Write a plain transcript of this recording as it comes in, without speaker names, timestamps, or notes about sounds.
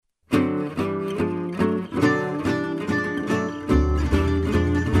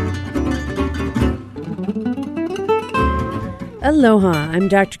Aloha, I'm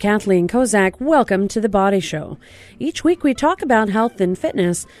Dr. Kathleen Kozak. Welcome to The Body Show. Each week we talk about health and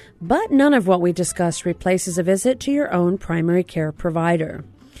fitness, but none of what we discuss replaces a visit to your own primary care provider.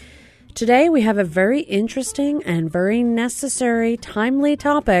 Today we have a very interesting and very necessary, timely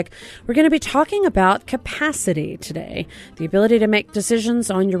topic. We're going to be talking about capacity today, the ability to make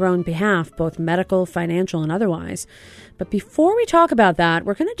decisions on your own behalf, both medical, financial, and otherwise. But before we talk about that,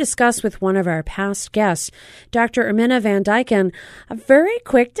 we're going to discuss with one of our past guests, Dr. Ermina Van Dyken, a very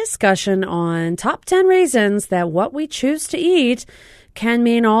quick discussion on top 10 reasons that what we choose to eat can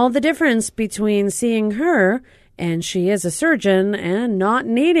mean all the difference between seeing her, and she is a surgeon, and not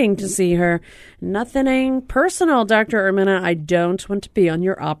needing to see her. Nothing personal, Dr. Ermina. I don't want to be on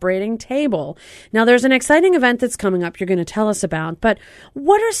your operating table. Now, there's an exciting event that's coming up you're going to tell us about, but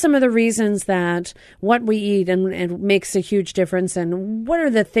what are some of the reasons that what we eat and makes a huge difference, and what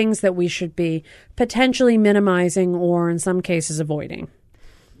are the things that we should be potentially minimizing or in some cases avoiding?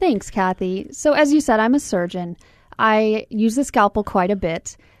 Thanks, Kathy. So as you said, I'm a surgeon. I use the scalpel quite a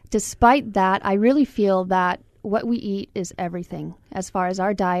bit. Despite that, I really feel that what we eat is everything as far as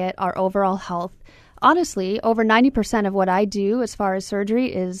our diet, our overall health. Honestly, over 90% of what I do as far as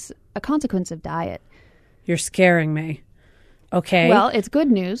surgery is a consequence of diet. You're scaring me. Okay. Well, it's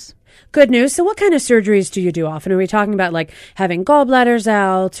good news. Good news. So what kind of surgeries do you do often? Are we talking about like having gallbladders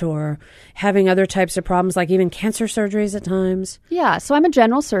out or having other types of problems, like even cancer surgeries at times? Yeah, so I'm a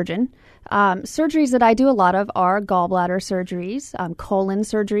general surgeon. Surgeries that I do a lot of are gallbladder surgeries, colon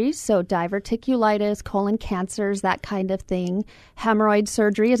surgeries, so diverticulitis, colon cancers, that kind of thing. Hemorrhoid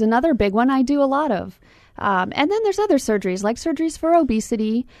surgery is another big one I do a lot of. And then there's other surgeries, like surgeries for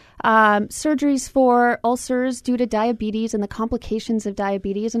obesity, surgeries for ulcers due to diabetes and the complications of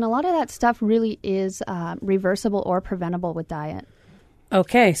diabetes. And a lot of that stuff really is reversible or preventable with diet.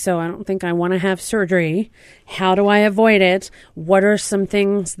 Okay, so I don't think I want to have surgery. How do I avoid it? What are some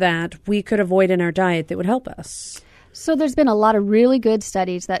things that we could avoid in our diet that would help us? So there's been a lot of really good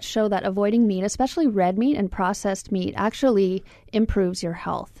studies that show that avoiding meat, especially red meat and processed meat, actually improves your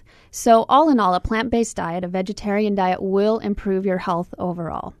health. So all in all, a plant-based diet, a vegetarian diet, will improve your health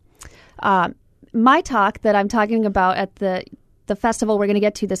overall. My talk that I'm talking about at the festival we're going to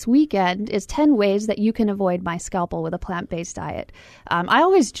get to this weekend is 10 ways that you can avoid my scalpel with a plant-based diet. I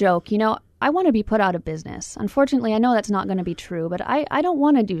always joke, I want to be put out of business. Unfortunately, I know that's not going to be true, but I don't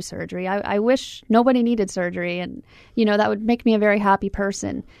want to do surgery. I wish nobody needed surgery, and, that would make me a very happy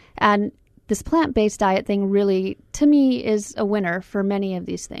person. And this plant-based diet thing really, to me, is a winner for many of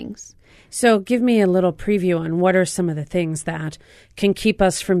these things. So give me a little preview on what are some of the things that can keep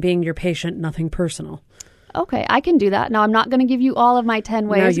us from being your patient, nothing personal. Okay, I can do that. Now, I'm not going to give you all of my 10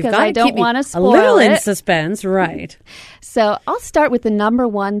 ways because I don't want to spoil a little it. In suspense, right. So I'll start with the number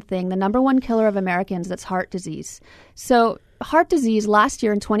one thing, the number one killer of Americans, that's heart disease. So heart disease last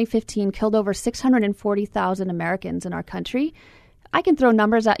year in 2015 killed over 640,000 Americans in our country. I can throw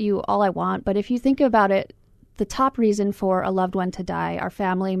numbers at you all I want, but if you think about it, the top reason for a loved one to die, our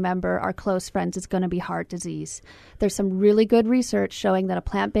family member, our close friends, is going to be heart disease. There's some really good research showing that a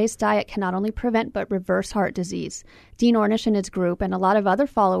plant-based diet can not only prevent but reverse heart disease. Dean Ornish and his group and a lot of other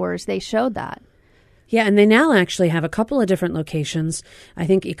followers, they showed that. Yeah, and they now actually have a couple of different locations. I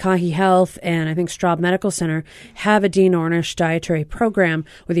think Ikahi Health and I think Straub Medical Center have a Dean Ornish dietary program,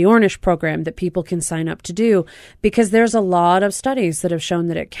 or the Ornish program, that people can sign up to do, because there's a lot of studies that have shown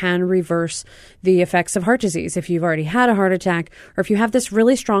that it can reverse the effects of heart disease. If you've already had a heart attack, or if you have this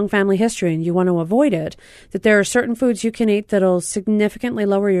really strong family history and you want to avoid it, that there are certain foods you can eat that'll significantly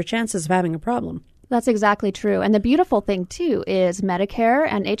lower your chances of having a problem. That's exactly true. And the beautiful thing, too, is Medicare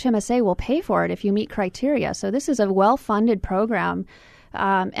and HMSA will pay for it if you meet criteria. So this is a well-funded program.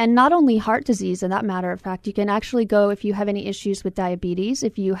 And not only heart disease, in that matter of fact, you can actually go if you have any issues with diabetes,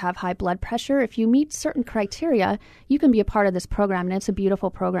 if you have high blood pressure, if you meet certain criteria, you can be a part of this program. And it's a beautiful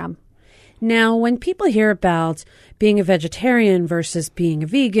program. Now, when people hear about being a vegetarian versus being a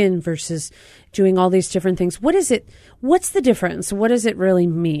vegan versus doing all these different things, what is it? What's the difference? What does it really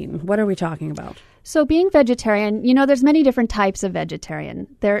mean? What are we talking about? So being vegetarian, there's many different types of vegetarian.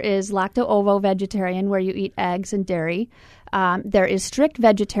 There is lacto-ovo vegetarian, where you eat eggs and dairy. There is strict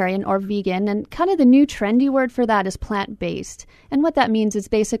vegetarian or vegan, and kind of the new trendy word for that is plant-based. And what that means is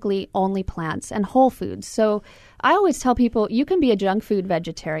basically only plants and whole foods. So I always tell people you can be a junk food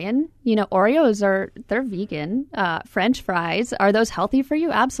vegetarian. Oreos they're vegan. French fries, are those healthy for you?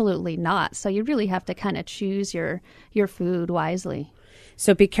 Absolutely not. So you really have to kind of choose your food wisely.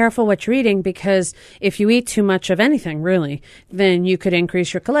 So be careful what you're eating, because if you eat too much of anything, really, then you could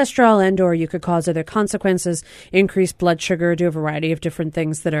increase your cholesterol and or you could cause other consequences, increase blood sugar, do a variety of different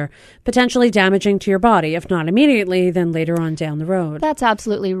things that are potentially damaging to your body. If not immediately, then later on down the road. That's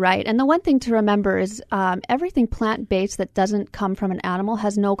absolutely right. And the one thing to remember is everything plant-based that doesn't come from an animal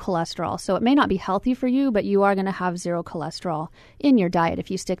has no cholesterol. So it may not be healthy for you, but you are going to have zero cholesterol in your diet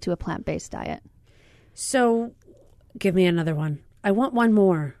if you stick to a plant-based diet. So give me another one. I want one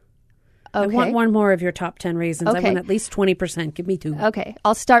more. Okay. I want one more of your top 10 reasons. Okay. I want at least 20%. Give me 2. Okay.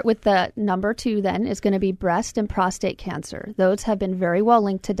 I'll start with the number 2 then, is going to be breast and prostate cancer. Those have been very well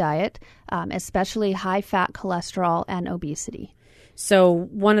linked to diet, especially high-fat cholesterol and obesity. So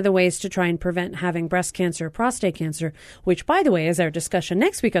one of the ways to try and prevent having breast cancer, prostate cancer, which, by the way, is our discussion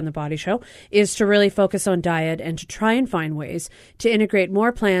next week on The Body Show, is to really focus on diet and to try and find ways to integrate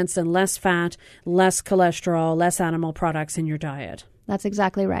more plants and less fat, less cholesterol, less animal products in your diet. That's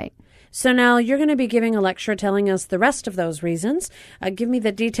exactly right. So now you're going to be giving a lecture telling us the rest of those reasons. Give me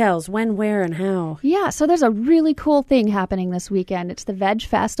the details, when, where, and how. Yeah, so there's a really cool thing happening this weekend. It's the Veg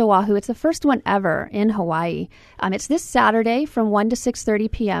Fest Oahu. It's the first one ever in Hawaii. It's this Saturday from 1 to 6:30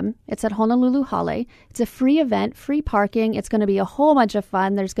 p.m. It's at Honolulu Hale. It's a free event, free parking. It's going to be a whole bunch of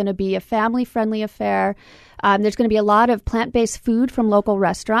fun. There's going to be a family-friendly affair. There's going to be a lot of plant-based food from local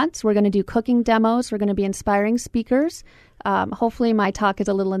restaurants. We're going to do cooking demos. We're going to be inspiring speakers. Hopefully my talk is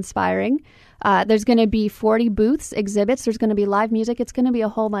a little inspiring. There's going to be 40 booths, exhibits. There's going to be live music. It's going to be a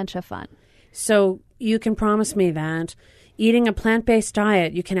whole bunch of fun. So you can promise me that eating a plant-based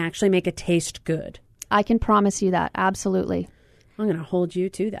diet, you can actually make it taste good. I can promise you that. Absolutely. I'm going to hold you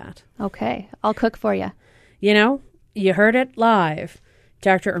to that. Okay. I'll cook for you. You know, you heard it live.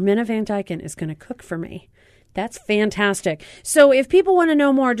 Dr. Ermina Van Dyken is going to cook for me. That's fantastic. So if people want to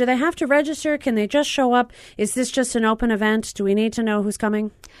know more, do they have to register? Can they just show up? Is this just an open event? Do we need to know who's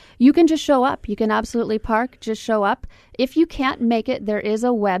coming? You can just show up. You can absolutely park. Just show up. If you can't make it, there is a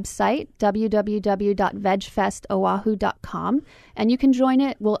website, www.vegfestoahu.com, and you can join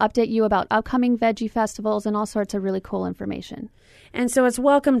it. We'll update you about upcoming veggie festivals and all sorts of really cool information. And so it's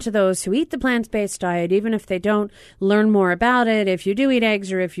welcome to those who eat the plant-based diet, even if they don't learn more about it. If you do eat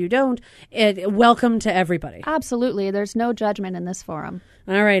eggs or if you don't, welcome to everybody. Absolutely. There's no judgment in this forum.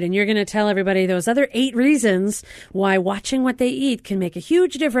 All right. And you're going to tell everybody those other 8 reasons why watching what they eat can make a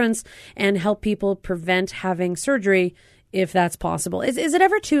huge difference and help people prevent having surgery, if that's possible. Is it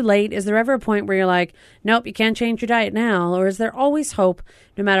ever too late? Is there ever a point where you're like, nope, you can't change your diet now? Or is there always hope,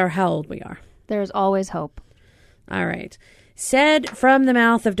 no matter how old we are? There's always hope. All right. Said from the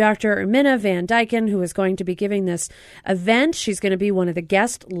mouth of Dr. Ermina Van Dyken, who is going to be giving this event. She's going to be one of the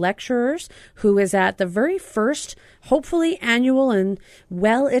guest lecturers who is at the very first, hopefully annual and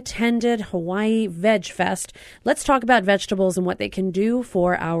well-attended Hawaii Veg Fest. Let's talk about vegetables and what they can do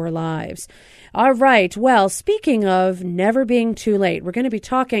for our lives. All right. Well, speaking of never being too late, we're going to be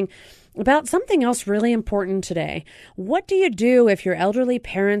talking about something else really important today. What do you do if your elderly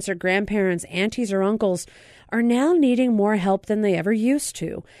parents or grandparents, aunties or uncles are now needing more help than they ever used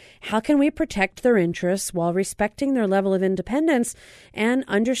to? How can we protect their interests while respecting their level of independence and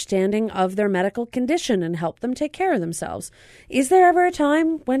understanding of their medical condition and help them take care of themselves? Is there ever a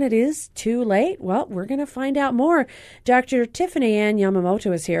time when it is too late? Well, we're going to find out more. Dr. Tiffany Ann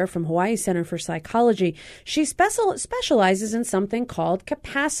Yamamoto is here from Hawaii Center for Psychology. She specializes in something called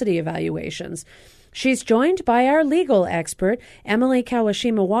capacity evaluations. She's joined by our legal expert, Emily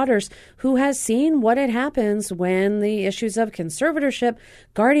Kawashima-Waters, who has seen what it happens when the issues of conservatorship,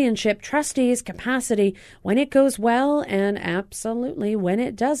 guardianship, trustees, capacity, when it goes well and absolutely when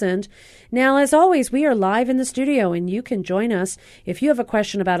it doesn't. Now, as always, we are live in the studio and you can join us if you have a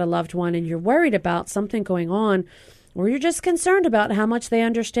question about a loved one and you're worried about something going on, or you're just concerned about how much they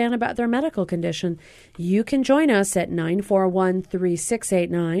understand about their medical condition. You can join us at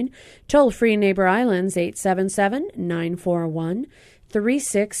 941-3689. Toll-free Neighbor Islands,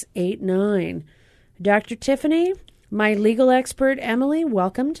 877-941-3689. Dr. Tiffany, my legal expert, Emily,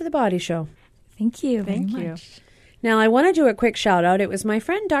 welcome to The Body Show. Thank you. Thank you. Much. Now, I want to do a quick shout out. It was my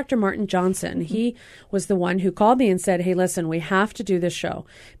friend, Dr. Martin Johnson. He was the one who called me and said, hey, listen, we have to do this show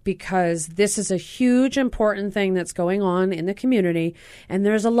because this is a huge, important thing that's going on in the community. And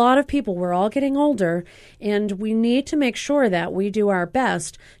there's a lot of people, we're all getting older, and we need to make sure that we do our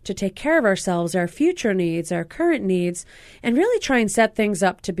best to take care of ourselves, our future needs, our current needs, and really try and set things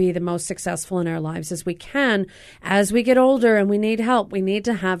up to be the most successful in our lives as we can. As we get older and we need help, we need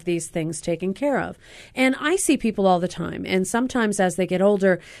to have these things taken care of. And I see people all the time. And sometimes as they get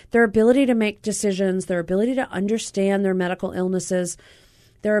older, their ability to make decisions, their ability to understand their medical illnesses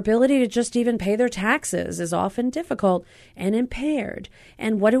Their ability to just even pay their taxes is often difficult and impaired.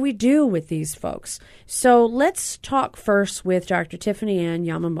 And what do we do with these folks? So let's talk first with Dr. Tiffany Ann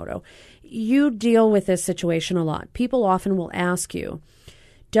Yamamoto. You deal with this situation a lot. People often will ask you,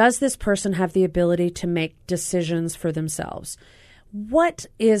 does this person have the ability to make decisions for themselves? What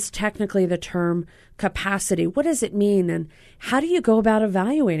is technically the term capacity? What does it mean? And how do you go about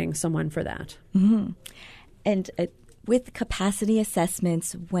evaluating someone for that? Mm-hmm. And with capacity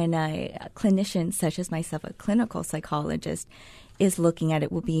assessments, when a clinician such as myself, a clinical psychologist, is looking at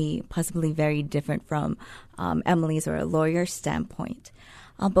it, will be possibly very different from Emily's or a lawyer's standpoint.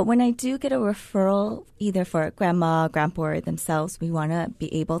 But when I do get a referral, either for grandma, grandpa, or themselves, we want to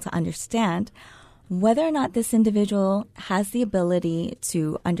be able to understand whether or not this individual has the ability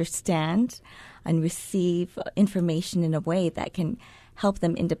to understand and receive information in a way that can help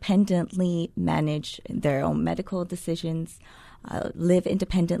them independently manage their own medical decisions, live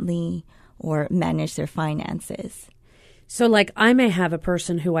independently, or manage their finances. So like I may have a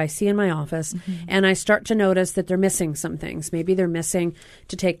person who I see in my office and I start to notice that they're missing some things. Maybe they're missing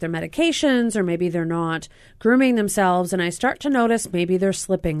to take their medications, or maybe they're not grooming themselves. And I start to notice maybe they're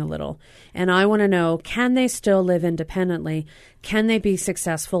slipping a little. And I want to know, can they still live independently? Can they be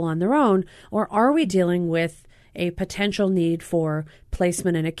successful on their own? Or are we dealing with a potential need for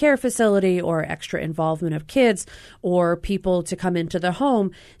placement in a care facility or extra involvement of kids or people to come into the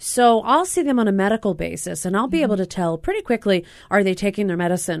home? So I'll see them on a medical basis and I'll be able to tell pretty quickly, are they taking their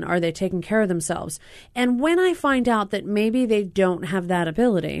medicine? Are they taking care of themselves? And when I find out that maybe they don't have that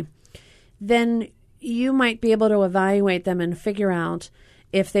ability, then you might be able to evaluate them and figure out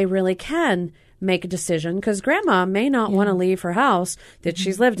if they really can make a decision, because grandma may not want to leave her house that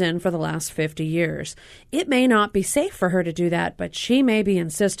she's lived in for the last 50 years. It may not be safe for her to do that, but she may be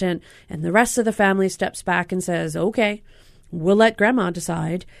insistent, and the rest of the family steps back and says, okay, we'll let grandma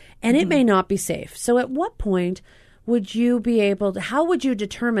decide, and it may not be safe. So at what point would you be able to, how would you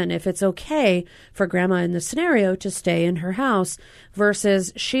determine if it's okay for grandma in the scenario to stay in her house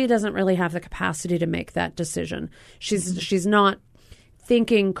versus she doesn't really have the capacity to make that decision? She's not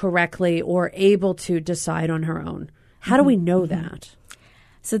thinking correctly or able to decide on her own. How do we know that?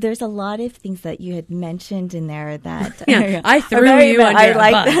 So there's a lot of things that you had mentioned in there that I threw you under I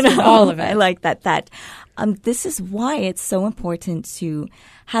like bus, that, all of it. I like that. This is why it's so important to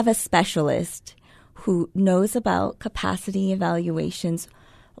have a specialist who knows about capacity evaluations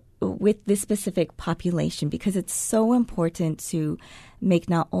with this specific population, because it's so important to make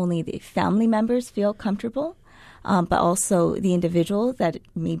not only the family members feel comfortable, but also the individual that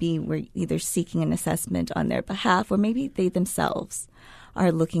maybe we're either seeking an assessment on their behalf or maybe they themselves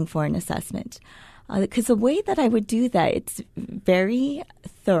are looking for an assessment. Because the way that I would do that, it's very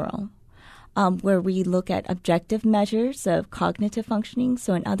thorough, where we look at objective measures of cognitive functioning.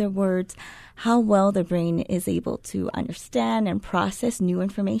 So in other words, how well the brain is able to understand and process new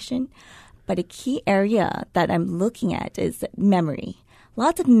information. But a key area that I'm looking at is memory.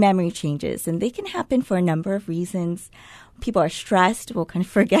 Lots of memory changes, and they can happen for a number of reasons. People are stressed. We'll kind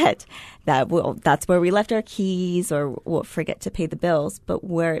of forget that that's where we left our keys, or we'll forget to pay the bills. But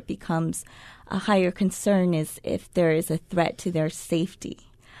where it becomes a higher concern is if there is a threat to their safety,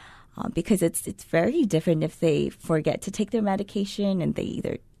 because it's very different if they forget to take their medication and they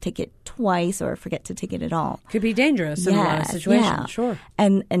either take it twice or forget to take it at all. Could be dangerous in a lot of situations, sure.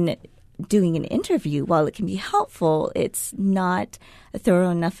 And doing an interview, while it can be helpful, it's not a thorough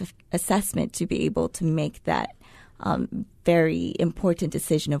enough assessment to be able to make that very important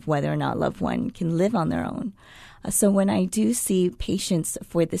decision of whether or not a loved one can live on their own. So when I do see patients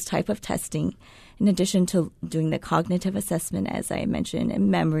for this type of testing, in addition to doing the cognitive assessment, as I mentioned, and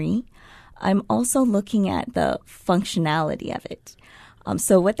memory, I'm also looking at the functionality of it.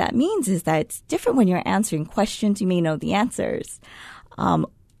 So what that means is that it's different when you're answering questions. You may know the answers.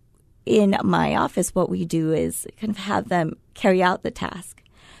 In my office, what we do is kind of have them carry out the task.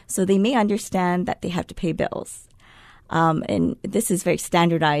 So they may understand that they have to pay bills. And this is very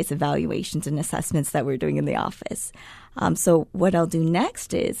standardized evaluations and assessments that we're doing in the office. So what I'll do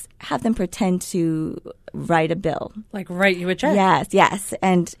next is have them pretend to write a bill. Like write you a check. Yes.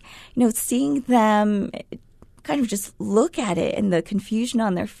 And, seeing them kind of just look at it and the confusion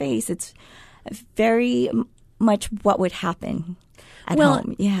on their face, it's very much what would happen at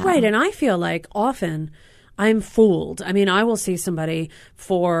home. Yeah. Right. And I feel like often I'm fooled. I mean, I will see somebody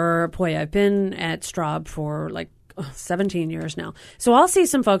I've been at Straub for 17 years now. So I'll see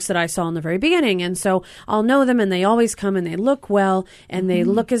some folks that I saw in the very beginning. And so I'll know them, and they always come and they look well, and they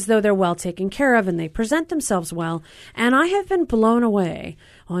look as though they're well taken care of, and they present themselves well. And I have been blown away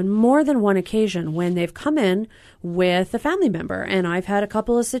on more than one occasion when they've come in with a family member. And I've had a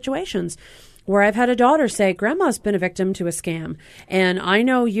couple of situations where I've had a daughter say, Grandma's been a victim to a scam. And I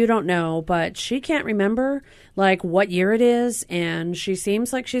know you don't know, but she can't remember like what year it is. And she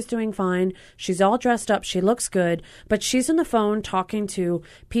seems like she's doing fine. She's all dressed up. She looks good. But she's on the phone talking to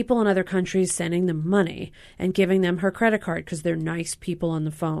people in other countries, sending them money and giving them her credit card because they're nice people on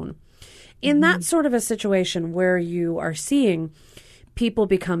the phone. In that sort of a situation where you are seeing people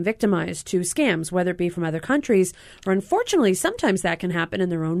become victimized to scams, whether it be from other countries, or unfortunately, sometimes that can happen in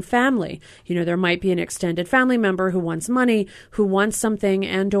their own family. You know, there might be an extended family member who wants money, who wants something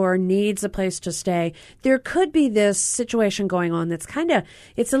and or needs a place to stay. There could be this situation going on that's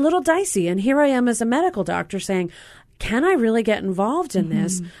it's a little dicey. And here I am as a medical doctor saying, can I really get involved in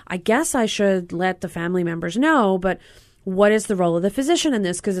this? I guess I should let the family members know, but what is the role of the physician in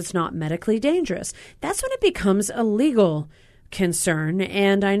this? Because it's not medically dangerous. That's when it becomes a legal concern.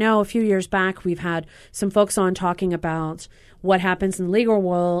 And I know a few years back, we've had some folks on talking about what happens in the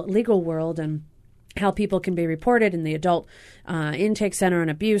legal world and how people can be reported in the adult intake center and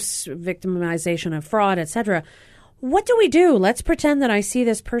abuse, victimization of fraud, etc. What do we do? Let's pretend that I see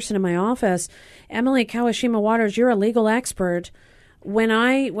this person in my office. Emily Kawashima Waters, you're a legal expert. When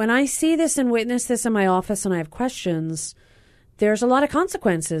I see this and witness this in my office and I have questions, there's a lot of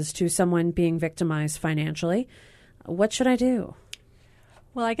consequences to someone being victimized financially. What should I do?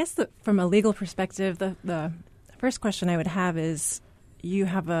 Well, I guess from a legal perspective, the first question I would have is you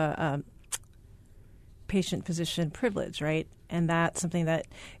have a patient-physician privilege, right? And that's something that,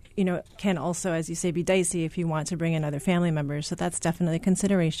 can also, as you say, be dicey if you want to bring in other family members. So that's definitely a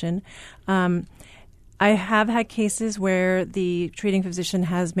consideration. I have had cases where the treating physician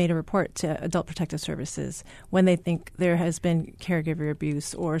has made a report to Adult Protective Services when they think there has been caregiver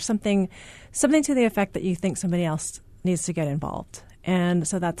abuse or something to the effect that you think somebody else needs to get involved. And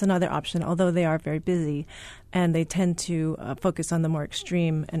so that's another option, although they are very busy and they tend to focus on the more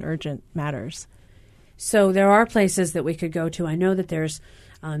extreme and urgent matters. So there are places that we could go to. I know that there's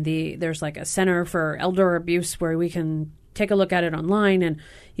like a center for elder abuse where we can take a look at it online. And,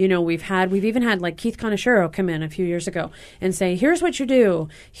 we've even had like Keith Conashiro come in a few years ago and say, here's what you do.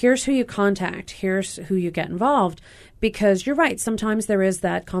 Here's who you contact. Here's who you get involved. Because you're right. Sometimes there is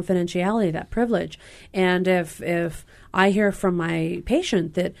that confidentiality, that privilege. And if I hear from my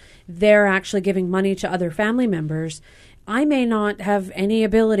patient that they're actually giving money to other family members, I may not have any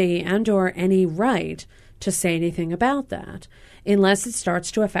ability and or any right to say anything about that unless it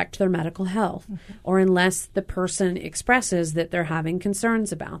starts to affect their medical health or unless the person expresses that they're having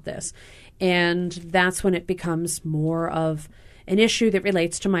concerns about this. And that's when it becomes more of an issue that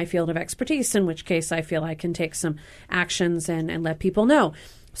relates to my field of expertise, in which case I feel I can take some actions and let people know.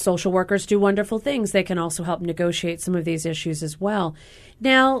 Social workers do wonderful things. They can also help negotiate some of these issues as well.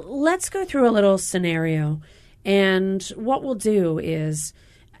 Now, let's go through a little scenario. And what we'll do is,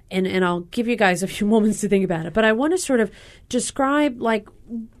 and I'll give you guys a few moments to think about it, but I want to sort of describe like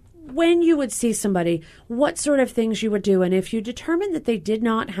when you would see somebody, what sort of things you would do. And if you determine that they did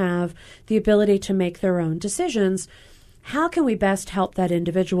not have the ability to make their own decisions, how can we best help that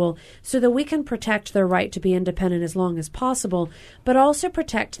individual so that we can protect their right to be independent as long as possible, but also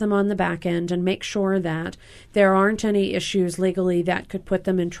protect them on the back end and make sure that there aren't any issues legally that could put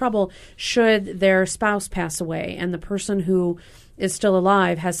them in trouble should their spouse pass away and the person who is still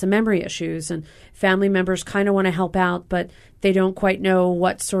alive has some memory issues and family members kind of want to help out, but they don't quite know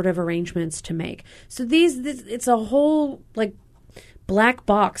what sort of arrangements to make. So it's a whole like black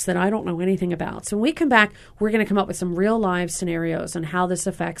box that I don't know anything about. So when we come back, we're going to come up with some real live scenarios on how this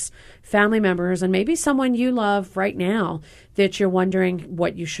affects family members and maybe someone you love right now that you're wondering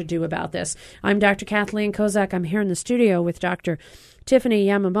what you should do about this. I'm Dr. Kathleen Kozak. I'm here in the studio with Dr. Tiffany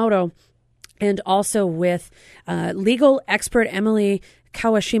Yamamoto and also with legal expert Emily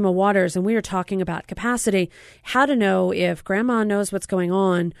Kawashima Waters, and we are talking about capacity, how to know if grandma knows what's going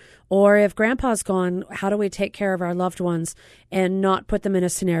on or if grandpa's gone, how do we take care of our loved ones and not put them in a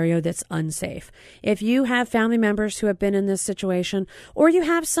scenario that's unsafe. If you have family members who have been in this situation or you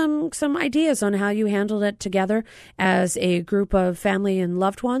have some ideas on how you handled it together as a group of family and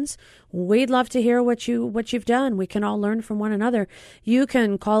loved ones, we'd love to hear what you've done. We can all learn from one another. You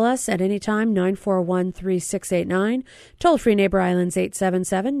can call us at any time, 941-3689. Toll-free Neighbor Islands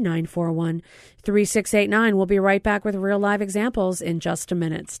 877-941-3689. We'll be right back with real live examples in just a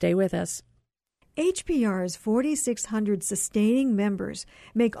minute. Stay with us. HPR's 4,600 sustaining members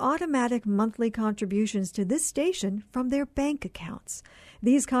make automatic monthly contributions to this station from their bank accounts.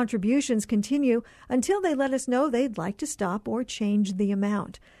 These contributions continue until they let us know they'd like to stop or change the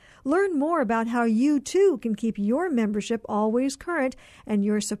amount. Learn more about how you, too, can keep your membership always current and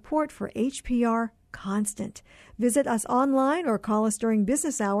your support for HPR constant. Visit us online or call us during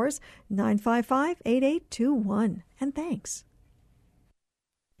business hours, 955-8821. And thanks.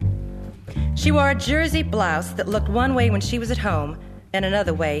 She wore a jersey blouse that looked one way when she was at home and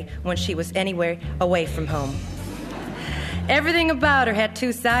another way when she was anywhere away from home. Everything about her had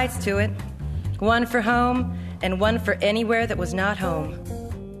two sides to it, one for home and one for anywhere that was not home.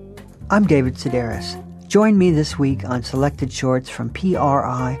 I'm David Sedaris. Join me this week on selected shorts from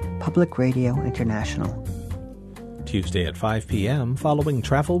PRI, Public Radio International. Tuesday at 5 p.m. following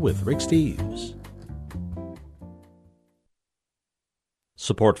Travel with Rick Steves.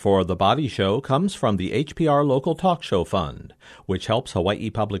 Support for The Body Show comes from the HPR Local Talk Show Fund, which helps Hawaii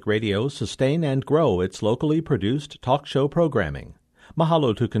Public Radio sustain and grow its locally produced talk show programming.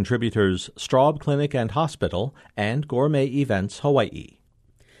 Mahalo to contributors Straub Clinic and Hospital and Gourmet Events Hawaii.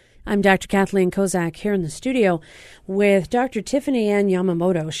 I'm Dr. Kathleen Kozak here in the studio with Dr. Tiffany Ann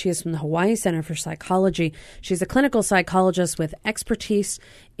Yamamoto. She is from the Hawaii Center for Psychology. She's a clinical psychologist with expertise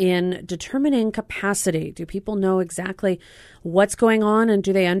in determining capacity. Do people know exactly what's going on, and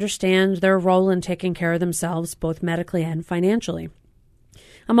do they understand their role in taking care of themselves, both medically and financially?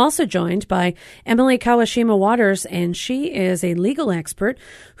 I'm also joined by Emily Kawashima Waters, and she is a legal expert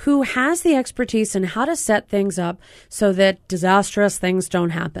who has the expertise in how to set things up so that disastrous things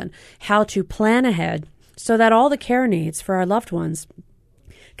don't happen, how to plan ahead so that all the care needs for our loved ones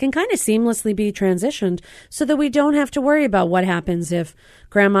can kind of seamlessly be transitioned so that we don't have to worry about what happens if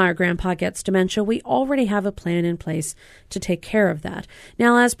grandma or grandpa gets dementia. We already have a plan in place to take care of that.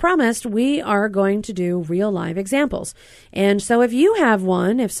 Now, as promised, we are going to do real live examples. And so if you have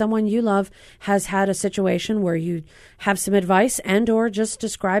one, if someone you love has had a situation where you have some advice and or just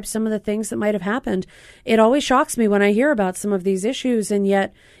describe some of the things that might have happened, it always shocks me when I hear about some of these issues, and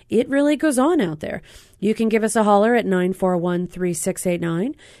yet it really goes on out there. You can give us a holler at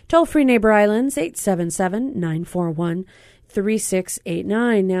 941-3689. Toll-free Neighbor Islands,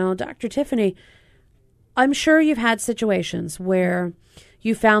 877-941-3689. Now, Dr. Tiffany, I'm sure you've had situations where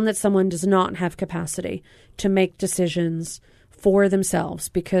you found that someone does not have capacity to make decisions for themselves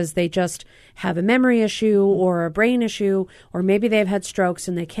because they just have a memory issue or a brain issue, or maybe they've had strokes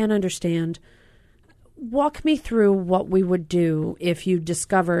and they can't understand. Walk me through what we would do if you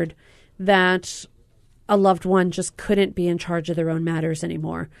discovered that a loved one just couldn't be in charge of their own matters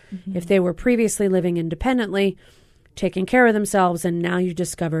anymore. Mm-hmm. If they were previously living independently, taking care of themselves, and now you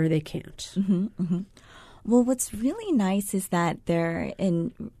discover they can't. Mm-hmm, mm-hmm. Well, what's really nice is that there,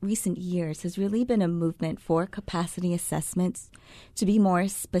 in recent years, has really been a movement for capacity assessments to be more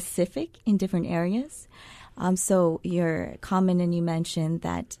specific in different areas. So your comment, and you mentioned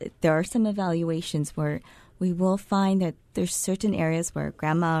that there are some evaluations where we will find that there's certain areas where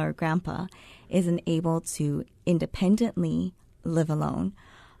grandma or grandpa isn't able to independently live alone.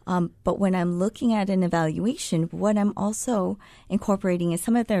 But when I'm looking at an evaluation, what I'm also incorporating is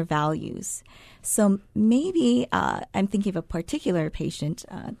some of their values. So maybe I'm thinking of a particular patient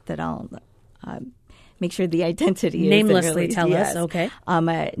that I'll make sure the identity namelessly is tell us. Okay. A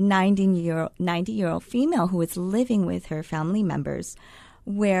 90-year-old female who was living with her family members,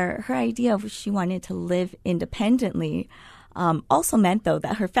 where her idea of she wanted to live independently also meant, though,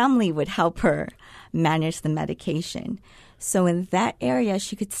 that her family would help her manage the medication. So in that area,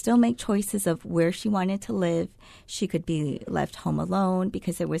 she could still make choices of where she wanted to live. She could be left home alone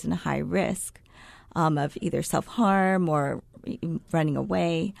because there wasn't a high risk of either self-harm or running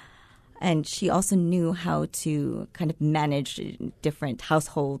away. And she also knew how to kind of manage different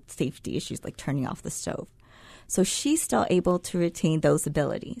household safety issues like turning off the stove. So she's still able to retain those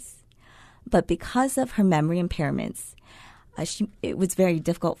abilities. But because of her memory impairments, it was very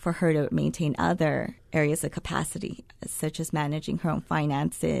difficult for her to maintain other areas of capacity, such as managing her own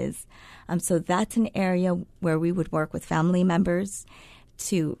finances. So that's an area where we would work with family members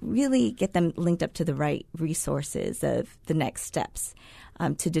to really get them linked up to the right resources of the next steps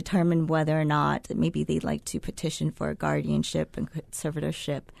to determine whether or not maybe they'd like to petition for a guardianship and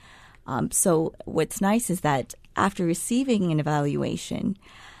conservatorship. So what's nice is that after receiving an evaluation,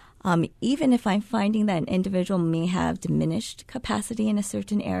 even if I'm finding that an individual may have diminished capacity in a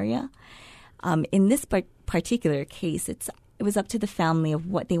certain area, in this particular case, it was up to the family of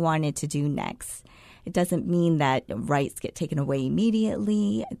what they wanted to do next. It doesn't mean that rights get taken away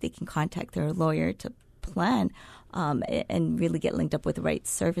immediately. They can contact their lawyer to plan and really get linked up with the right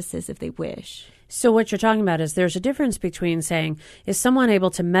services if they wish. So what you're talking about is there's a difference between saying, is someone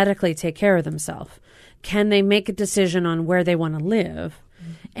able to medically take care of themselves? Can they make a decision on where they want to live?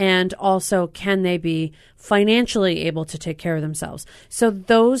 And also, can they be financially able to take care of themselves? So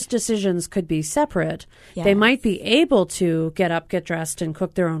those decisions could be separate. Yes. They might be able to get up, get dressed, and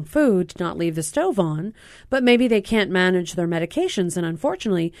cook their own food, not leave the stove on, but maybe they can't manage their medications. And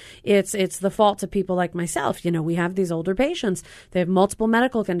unfortunately, it's the fault of people like myself. We have these older patients. They have multiple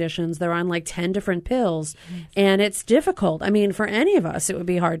medical conditions. They're on like 10 different pills. And it's difficult. I mean, for any of us, it would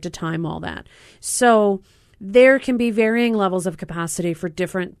be hard to time all that. So there can be varying levels of capacity for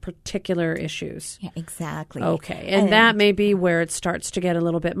different particular issues. Yeah, exactly. Okay. And that may be where it starts to get a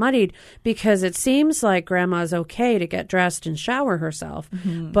little bit muddied, because it seems like grandma's okay to get dressed and shower herself.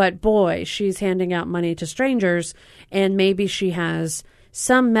 But boy, she's handing out money to strangers, and maybe she has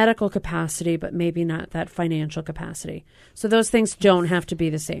some medical capacity, but maybe not that financial capacity. So those things don't have to be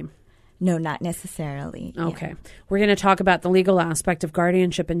the same. No, not necessarily. Okay. Yeah. We're going to talk about the legal aspect of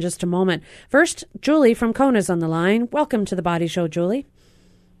guardianship in just a moment. First, Julie from Kona's on the line. Welcome to the Body Show, Julie.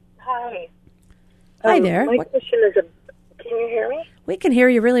 Hi. Hi there. My question is, can you hear me? We can hear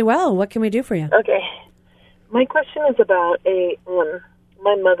you really well. What can we do for you? Okay. My question is about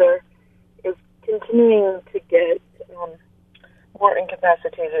my mother is continuing to get more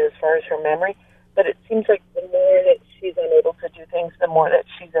incapacitated as far as her memory, but it seems like the more that she's unable to do things, the more that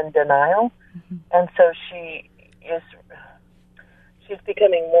she's in denial. And so she's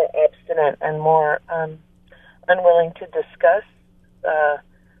becoming more obstinate and more unwilling to discuss.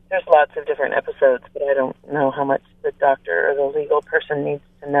 There's lots of different episodes, but I don't know how much the doctor or the legal person needs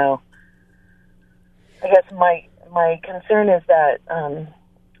to know. I guess my concern is that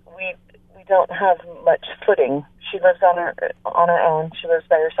we don't have much footing. She lives on her own. She lives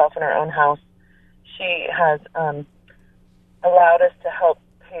by herself in her own house. She has allowed us to help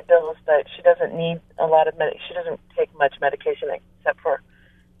pay bills, but she doesn't need a lot of she doesn't take much medication except for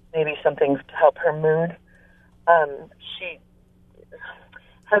maybe something to help her mood. She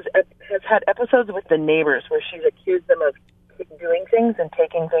has had episodes with the neighbors where she's accused them of doing things and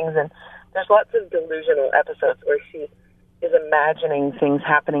taking things, and there's lots of delusional episodes where she is imagining things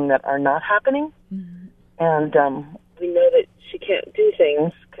happening that are not happening. And we know that she can't do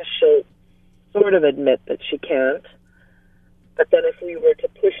things because she'll sort of admit that she can't. But then if we were to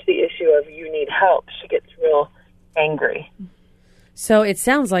push the issue of you need help, she gets real angry. So it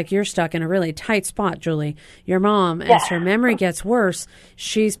sounds like you're stuck in a really tight spot, Julie. Your mom, as her memory gets worse,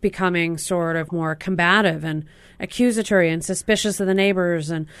 she's becoming sort of more combative and accusatory and suspicious of the neighbors.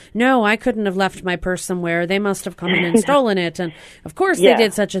 And no, I couldn't have left my purse somewhere. They must have come in and stolen it. And of course they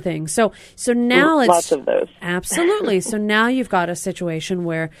did such a thing. So now it's lots of those. Absolutely. So now you've got a situation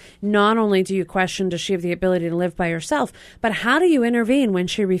where not only do you question, does she have the ability to live by herself, but how do you intervene when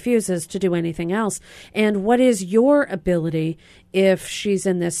she refuses to do anything else? And what is your ability if she's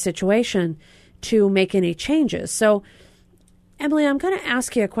in this situation to make any changes? So, Emily, I'm going to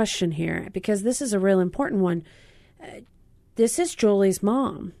ask you a question here because this is a real important one. This is Julie's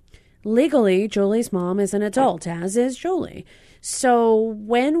mom. Legally, Julie's mom is an adult, as is Julie. So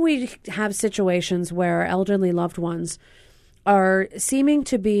when we have situations where elderly loved ones are seeming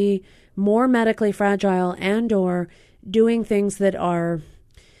to be more medically fragile and or doing things that are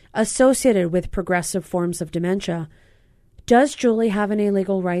associated with progressive forms of dementia, does Julie have any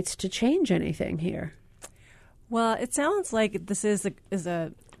legal rights to change anything here? Well, it sounds like this is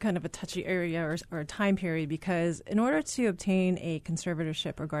a kind of a touchy area or a time period, because in order to obtain a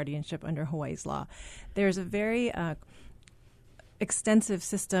conservatorship or guardianship under Hawaii's law, there's a very extensive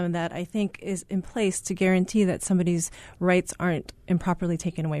system that I think is in place to guarantee that somebody's rights aren't improperly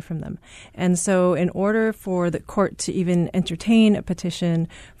taken away from them. And so in order for the court to even entertain a petition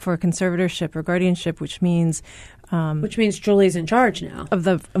for a conservatorship or guardianship, which means Julie's in charge now of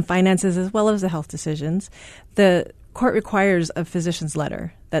the finances as well as the health decisions, the court requires a physician's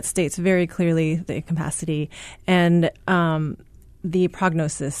letter that states very clearly the incapacity and the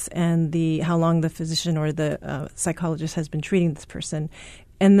prognosis and the how long the physician or the psychologist has been treating this person.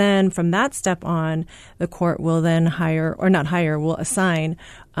 And then from that step on, the court will then will assign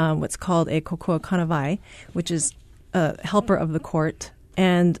what's called a kokua kanavai, which is a helper of the court.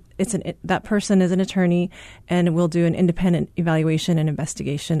 And that person is an attorney and will do an independent evaluation and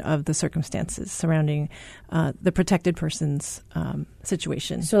investigation of the circumstances surrounding the protected person's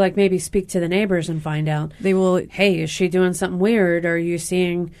situation. So like maybe speak to the neighbors and find out. They will. Hey, is she doing something weird? Are you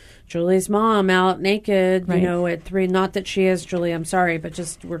seeing Julie's mom out naked, right, at 3? Not that she is, Julie, I'm sorry, but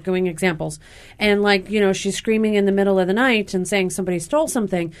just we're doing examples. And she's screaming in the middle of the night and saying somebody stole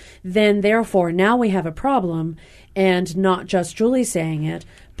something. Then therefore now we have a problem. And not just Julie saying it,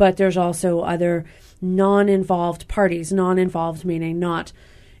 but there's also other non-involved parties, non-involved meaning not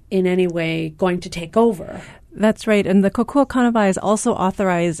in any way going to take over. That's right. And the kokua kanawai is also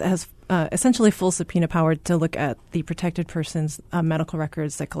authorized as essentially full subpoena power to look at the protected person's medical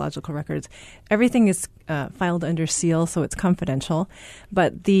records, psychological records. Everything is filed under seal, so it's confidential.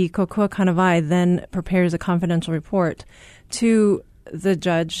 But the kokua kanawai then prepares a confidential report to the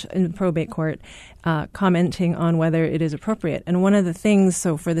judge in the probate court, commenting on whether it is appropriate. And one of the things,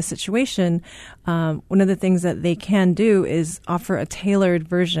 so for the situation, one of the things that they can do is offer a tailored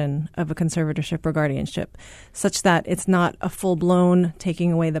version of a conservatorship or guardianship, such that it's not a full-blown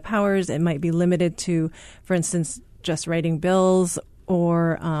taking away the powers. It might be limited to, for instance, just writing bills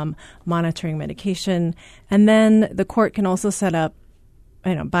or monitoring medication. And then the court can also set up,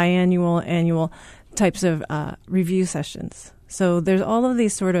 biannual, annual types of review sessions. So there's all of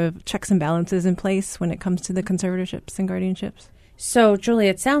these sort of checks and balances in place when it comes to the conservatorships and guardianships. So, Julie,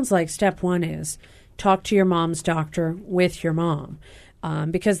 it sounds like step one is talk to your mom's doctor with your mom,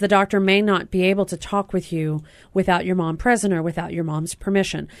 because the doctor may not be able to talk with you without your mom present or without your mom's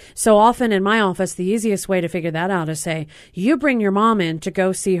permission. So often in my office, the easiest way to figure that out is say, you bring your mom in to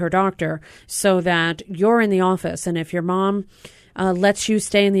go see her doctor so that you're in the office. And if your mom lets you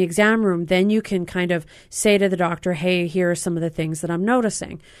stay in the exam room, then you can kind of say to the doctor, hey, here are some of the things that I'm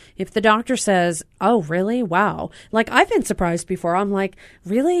noticing. If the doctor says, oh, really? Wow. Like, I've been surprised before. I'm like,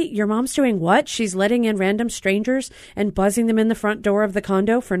 really? Your mom's doing what? She's letting in random strangers and buzzing them in the front door of the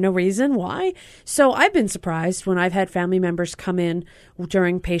condo for no reason? Why? So I've been surprised when I've had family members come in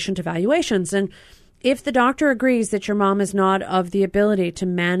during patient evaluations. And if the doctor agrees that your mom is not of the ability to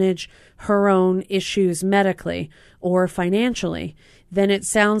manage her own issues medically or financially, then it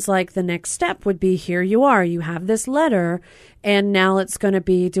sounds like the next step would be, here you are, you have this letter, and now it's going to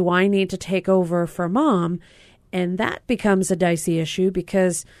be, do I need to take over for mom? And that becomes a dicey issue,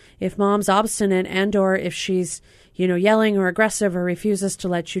 because if mom's obstinate and or if she's, yelling or aggressive or refuses to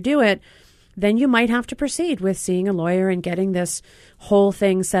let you do it, then you might have to proceed with seeing a lawyer and getting this whole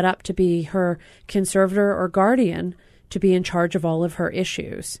thing set up to be her conservator or guardian to be in charge of all of her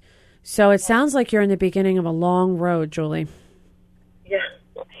issues. So it sounds like you're in the beginning of a long road, Julie. Yeah.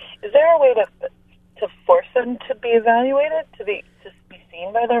 Is there a way to force them to be evaluated, to be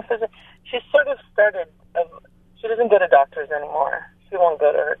seen by their physician? She's sort of started. She doesn't go to doctors anymore. She won't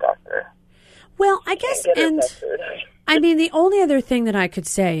go to her doctor. Well, I guess, and I mean, the only other thing that I could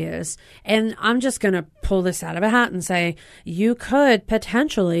say is, and I'm just going to pull this out of a hat and say, you could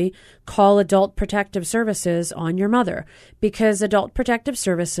potentially call Adult Protective Services on your mother, because Adult Protective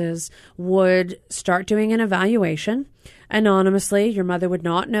Services would start doing an evaluation anonymously. Your mother would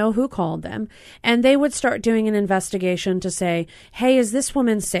not know who called them, and they would start doing an investigation to say, hey, is this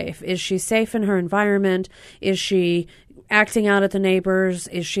woman safe? Is she safe in her environment? Is she acting out at the neighbors?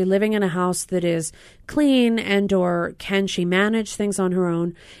 Is she living in a house that is clean, and or can she manage things on her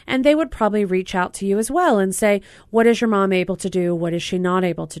own? And they would probably reach out to you as well and say, what is your mom able to do? What is she not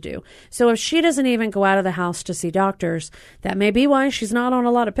able to do? So if she doesn't even go out of the house to see doctors, that may be why she's not on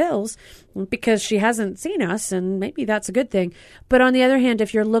a lot of pills, because she hasn't seen us, and maybe that's a good thing. But on the other hand,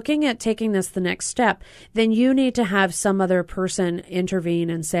 if you're looking at taking this the next step, then you need to have some other person intervene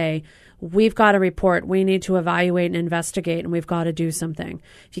and say, we've got a report, we need to evaluate and investigate, and we've got to do something.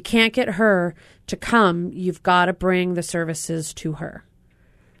 If you can't get her to come, you've got to bring the services to her.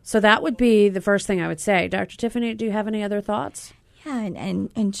 So that would be the first thing I would say. Dr. Tiffany, do you have any other thoughts? Yeah,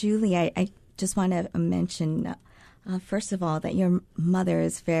 and Julie, I just want to mention, first of all, that your mother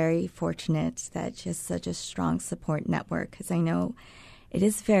is very fortunate that she has such a strong support network, because I know it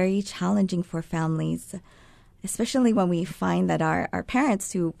is very challenging for families, especially when we find that our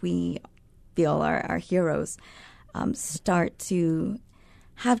parents, who we feel are our heroes, start to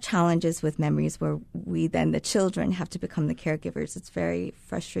have challenges with memories where we then, the children, have to become the caregivers. It's very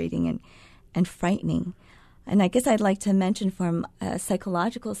frustrating and frightening. And I guess I'd like to mention from a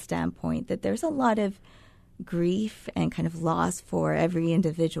psychological standpoint that there's a lot of grief and kind of loss for every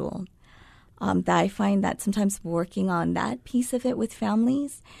individual. That I find that sometimes working on that piece of it with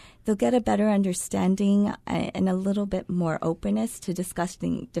families, they'll get a better understanding and a little bit more openness to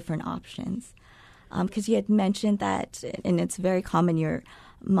discussing different options. Because you had mentioned that, and it's very common, your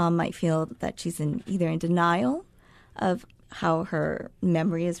mom might feel that she's either in denial of how her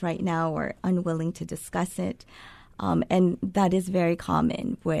memory is right now or unwilling to discuss it. And that is very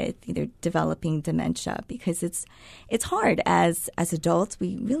common with either developing dementia, because it's hard as adults.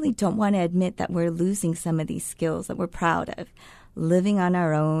 We really don't want to admit that we're losing some of these skills that we're proud of, living on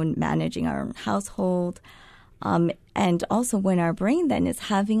our own, managing our own household. And also when our brain then is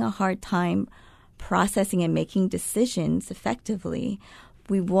having a hard time processing and making decisions effectively,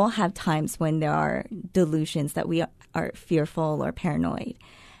 we will have times when there are delusions that we are fearful or paranoid.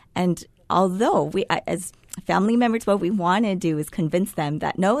 And although we, as family members, what we want to do is convince them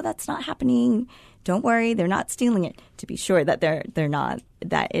that, no, that's not happening. Don't worry, they're not stealing it. To be sure that they're not,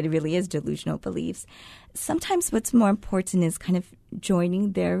 that it really is delusional beliefs. Sometimes what's more important is kind of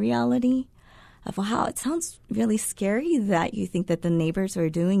joining their reality of, wow, it sounds really scary that you think that the neighbors are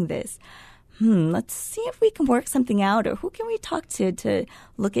doing this. Let's see if we can work something out, or who can we talk to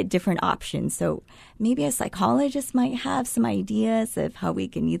look at different options. So maybe a psychologist might have some ideas of how we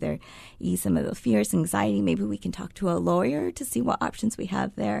can either ease some of the fears, anxiety. Maybe we can talk to a lawyer to see what options we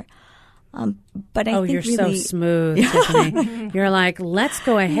have there. But I think you're really, so smooth, Tiffany. You're like, let's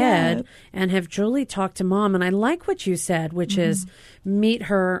go ahead and have Julie talk to Mom. And I like what you said, which is meet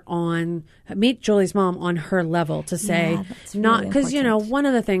Julie's mom on her level to say, not because, one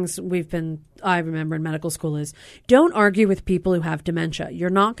of the things I remember in medical school is don't argue with people who have dementia. You're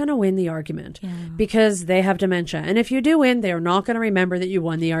not going to win the argument because they have dementia. And if you do win, they're not going to remember that you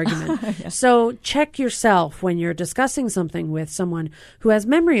won the argument. So check yourself when you're discussing something with someone who has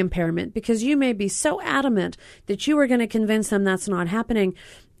memory impairment, because you may be so adamant that you are going to convince them that's not happening.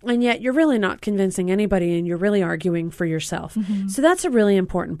 And yet you're really not convincing anybody, and you're really arguing for yourself. So that's a really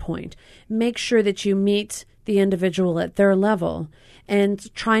important point. Make sure that you meet the individual at their level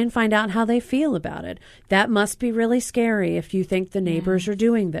and try and find out how they feel about it. That must be really scary if you think the neighbors are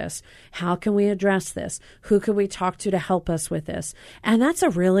doing this. How can we address this? Who could we talk to help us with this? And that's a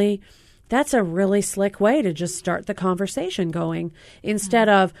really slick way to just start the conversation going, instead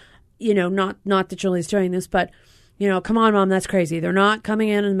of, not that Julie's doing this, but come on, Mom, that's crazy. They're not coming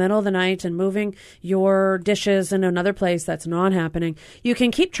in the middle of the night and moving your dishes in another place. That's not happening. You can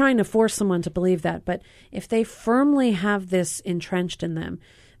keep trying to force someone to believe that, but if they firmly have this entrenched in them,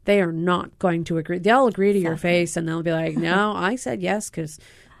 they are not going to agree. They'll agree to your face, and they'll be like, no, I said yes because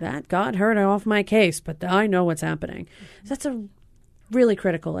that got her off my case, but I know what's happening. That's a really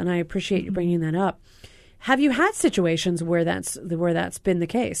critical, and I appreciate you bringing that up. Have you had situations where that's been the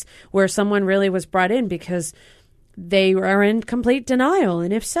case, where someone really was brought in because they are in complete denial?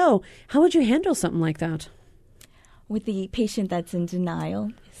 And if so, how would you handle something like that? With the patient that's in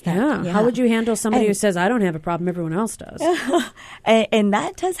denial? How would you handle somebody who says, I don't have a problem, everyone else does? And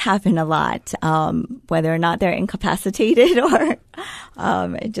that does happen a lot, whether or not they're incapacitated or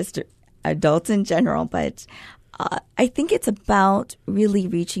just adults in general. But I think it's about really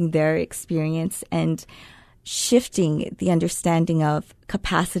reaching their experience and shifting the understanding of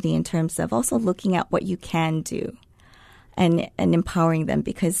capacity in terms of also looking at what you can do and empowering them,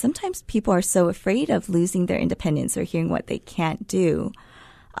 because sometimes people are so afraid of losing their independence or hearing what they can't do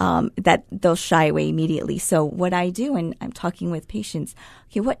that they'll shy away immediately. So what I do when I'm talking with patients,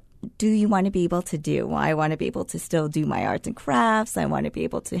 okay, what do you want to be able to do? Well, I want to be able to still do my arts and crafts. I want to be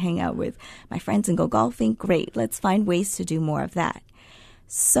able to hang out with my friends and go golfing. Great. Let's find ways to do more of that.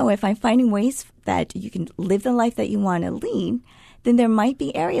 So if I'm finding ways that you can live the life that you want to lead, then there might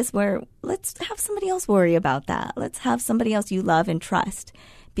be areas where let's have somebody else worry about that. Let's have somebody else you love and trust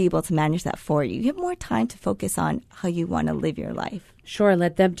be able to manage that for you. You have more time to focus on how you want to live your life. Sure,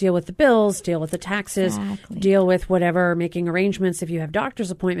 let them deal with the bills, deal with the taxes, deal with whatever, making arrangements if you have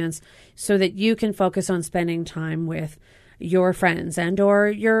doctor's appointments, so that you can focus on spending time with your friends and or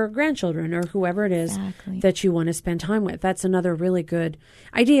your grandchildren or whoever it is that you want to spend time with. That's another really good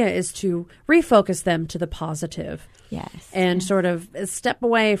idea, is to refocus them to the positive. And sort of step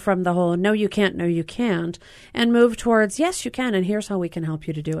away from the whole, no, you can't, and move towards, yes, you can, and here's how we can help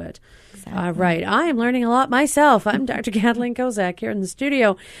you to do it. Right. I am learning a lot myself. I'm Dr. Kathleen Kozak here in the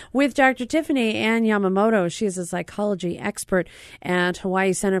studio with Dr. Tiffany Ann Yamamoto. She is a psychology expert at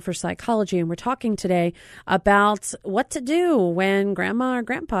Hawaii Center for Psychology, and we're talking today about what to do when grandma or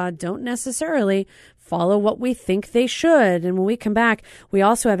grandpa don't necessarily follow what we think they should. And when we come back, we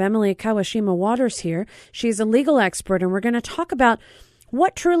also have Emily Kawashima Waters here. She's a legal expert, and we're going to talk about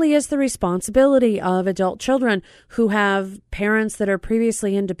what truly is the responsibility of adult children who have parents that are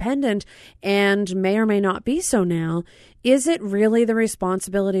previously independent and may or may not be so now. Is it really the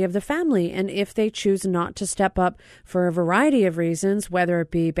responsibility of the family? And if they choose not to step up for a variety of reasons, whether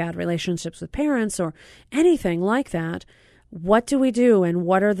it be bad relationships with parents or anything like that, what do we do, and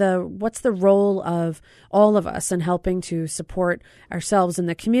what's the role of all of us in helping to support ourselves in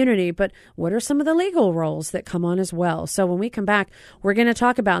the community? But what are some of the legal roles that come on as well? So when we come back, we're going to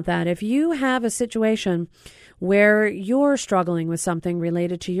talk about that. If you have a situation where you're struggling with something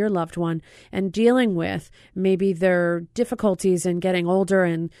related to your loved one and dealing with maybe their difficulties in getting older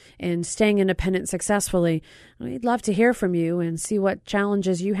and staying independent successfully, we'd love to hear from you and see what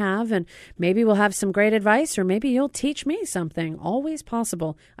challenges you have. And maybe we'll have some great advice, or maybe you'll teach me some something always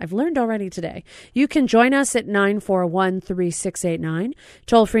possible. I've learned already today. You can join us at 941-3689.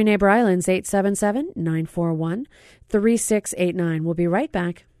 Toll-free Neighbor Islands, 877-941-3689. We'll be right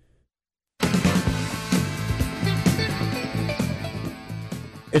back.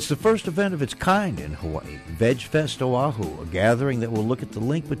 It's the first event of its kind in Hawaii, Veg Fest Oahu, a gathering that will look at the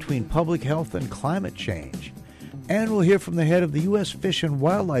link between public health and climate change. And we'll hear from the head of the U.S. Fish and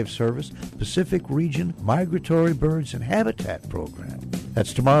Wildlife Service Pacific Region Migratory Birds and Habitat Program.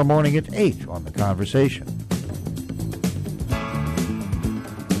 That's tomorrow morning at 8 on The Conversation.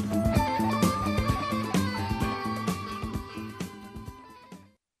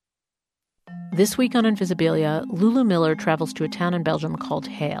 This week on Invisibilia, Lulu Miller travels to a town in Belgium called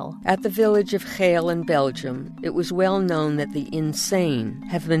Hale. At the village of Hale in Belgium, it was well known that the insane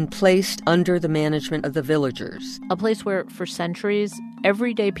have been placed under the management of the villagers. A place where, for centuries,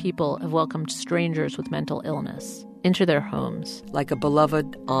 everyday people have welcomed strangers with mental illness into their homes. Like a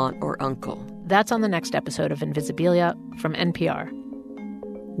beloved aunt or uncle. That's on the next episode of Invisibilia from NPR.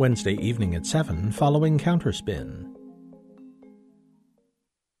 Wednesday evening at 7 following Counterspin.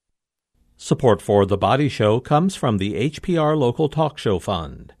 Support for The Body Show comes from the HPR Local Talk Show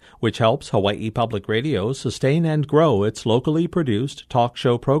Fund, which helps Hawaii Public Radio sustain and grow its locally produced talk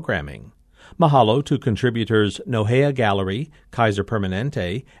show programming. Mahalo to contributors Nohea Gallery, Kaiser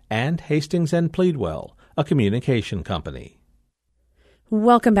Permanente, and Hastings and Pleadwell, a communication company.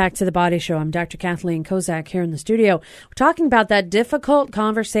 Welcome back to The Body Show. I'm Dr. Kathleen Kozak here in the studio. We're talking about that difficult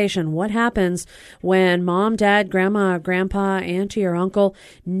conversation. What happens when mom, dad, grandma, grandpa, auntie, or uncle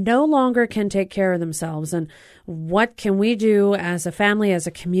no longer can take care of themselves? And what can we do as a family, as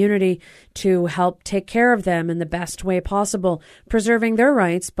a community, to help take care of them in the best way possible, preserving their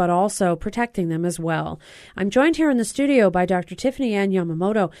rights, but also protecting them as well? I'm joined here in the studio by Dr. Tiffany Ann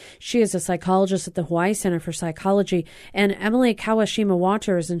Yamamoto. She is a psychologist at the Hawaii Center for Psychology, and Emily Kawashima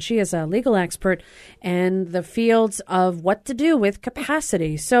Waters, and she is a legal expert in the fields of what to do with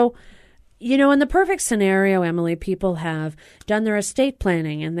capacity. So, you know, in the perfect scenario, Emily, people have done their estate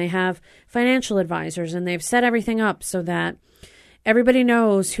planning and they have financial advisors and they've set everything up so that everybody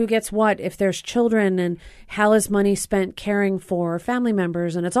knows who gets what, if there's children, and how is money spent caring for family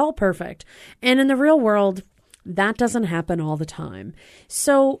members, and it's all perfect. And in the real world, that doesn't happen all the time.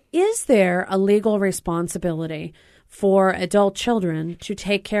 So is there a legal responsibility for adult children to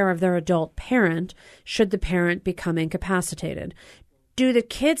take care of their adult parent should the parent become incapacitated? Do the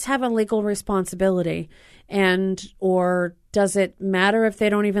kids have a legal responsibility, or does it matter if they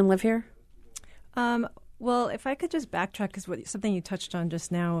don't even live here? Well, if I could just backtrack, because something you touched on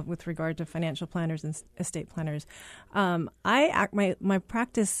just now with regard to financial planners and estate planners, my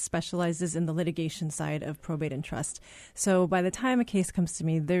practice specializes in the litigation side of probate and trust. So by the time a case comes to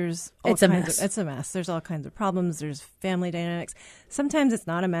me, it's a mess. There's all kinds of problems. There's family dynamics. Sometimes it's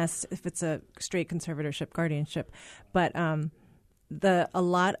not a mess if it's a straight conservatorship, guardianship, but a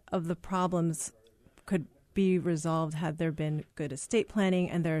lot of the problems could be resolved had there been good estate planning,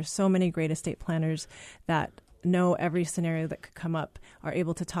 and there are so many great estate planners that know every scenario that could come up, are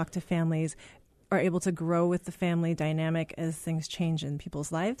able to talk to families, are able to grow with the family dynamic as things change in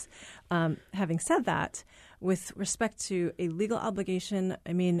people's lives. Having said that, with respect to a legal obligation,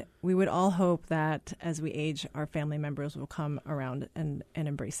 I mean, we would all hope that as we age, our family members will come around and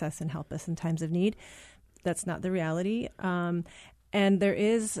embrace us and help us in times of need. That's not the reality. And there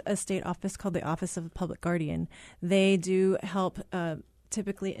is a state office called the Office of the Public Guardian. They do help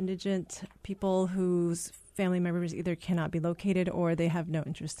typically indigent people whose family members either cannot be located or they have no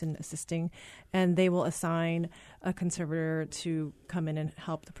interest in assisting. And they will assign a conservator to come in and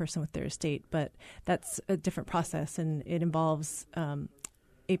help the person with their estate. But that's a different process, and it involves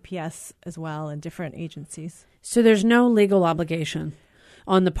APS as well and different agencies. So there's no legal obligation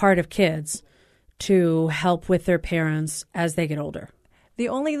on the part of kids to help with their parents as they get older. The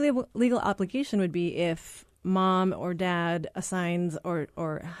only legal obligation would be if mom or dad assigns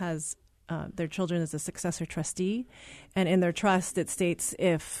or has their children as a successor trustee. And in their trust, it states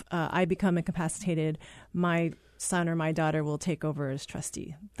if I become incapacitated, my son or my daughter will take over as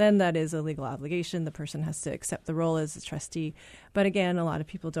trustee. Then that is a legal obligation. The person has to accept the role as a trustee. But again, a lot of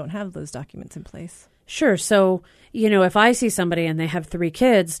people don't have those documents in place. Sure. So, you know, if I see somebody and they have 3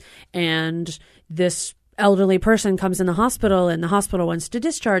 kids and this elderly person comes in the hospital and the hospital wants to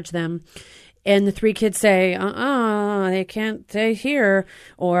discharge them, and the 3 kids say, they can't stay here,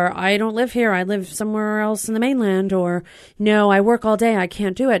 or I don't live here, I live somewhere else in the mainland, or no, I work all day, I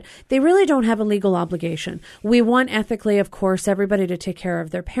can't do it. They really don't have a legal obligation. We want ethically, of course, everybody to take care of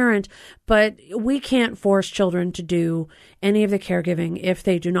their parent, but we can't force children to do any of the caregiving if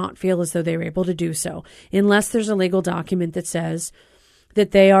they do not feel as though they're able to do so, unless there's a legal document that says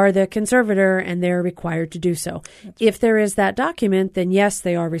that they are the conservator and they're required to do so. If there is that document, then yes,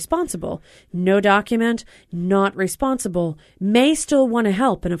 they are responsible. No document, not responsible, may still want to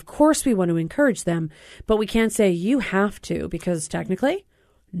help. And of course we want to encourage them, but we can't say you have to, because technically,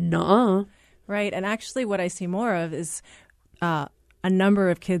 nuh-uh. Right. And actually what I see more of is a number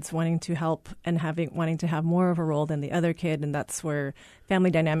of kids wanting to help and wanting to have more of a role than the other kid. And that's where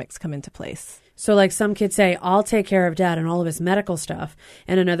family dynamics come into place. So like some kids say, I'll take care of dad and all of his medical stuff.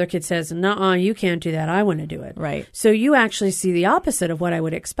 And another kid says, nuh-uh, you can't do that. I want to do it. Right. So you actually see the opposite of what I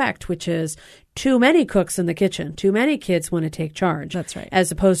would expect, which is too many cooks in the kitchen. Too many kids want to take charge. That's right.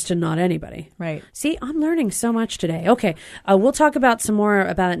 As opposed to not anybody. Right. See, I'm learning so much today. Okay. We'll talk about some more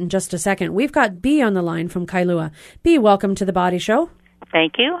about it in just a second. We've got B on the line from Kailua. B, welcome to the Body Show.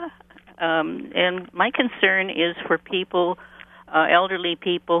 Thank you. And my concern is for people, elderly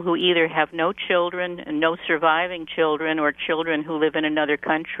people who either have no children, no surviving children, or children who live in another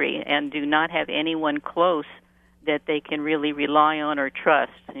country and do not have anyone close that they can really rely on or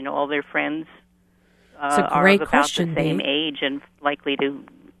trust. You know, all their friends are of about the same age and likely to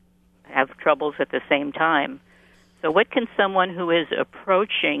have troubles at the same time. So what can someone who is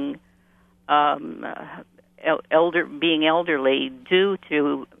approaching being elderly do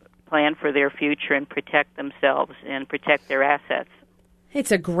to plan for their future and protect themselves and protect their assets?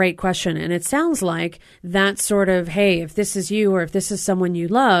 It's a great question. And it sounds like that sort of, hey, if this is you or if this is someone you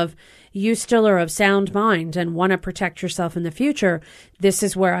love, you still are of sound mind and want to protect yourself in the future. This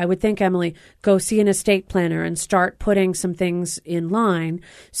is where I would think, Emily, go see an estate planner and start putting some things in line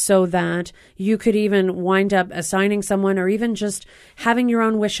so that you could even wind up assigning someone or even just having your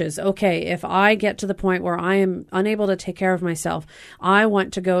own wishes. Okay, if I get to the point where I am unable to take care of myself, I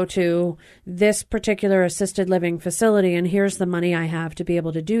want to go to this particular assisted living facility and here's the money I have to be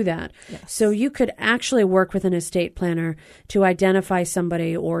able to do that. Yes. So you could actually work with an estate planner to identify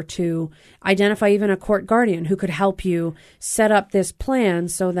somebody or to identify even a court guardian who could help you set up this plan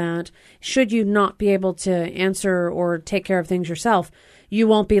so that should you not be able to answer or take care of things yourself, you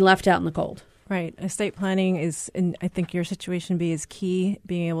won't be left out in the cold. Right. Estate planning is, in I think your situation, B, is key,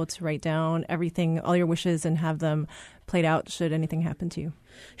 being able to write down everything, all your wishes, and have them played out should anything happen to you.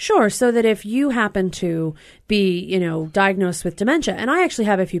 Sure, so that if you happen to be, diagnosed with dementia, and I actually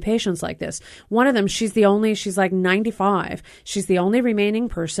have a few patients like this. One of them, she's like 95. She's the only remaining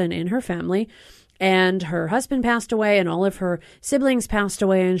person in her family. And her husband passed away and all of her siblings passed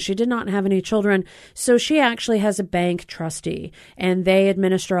away and she did not have any children. So she actually has a bank trustee and they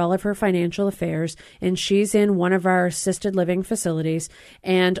administer all of her financial affairs. And she's in one of our assisted living facilities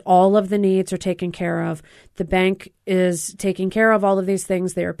and all of the needs are taken care of. The bank is taking care of all of these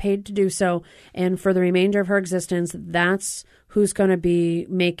things. They are paid to do so. And for the remainder of her existence, that's who's going to be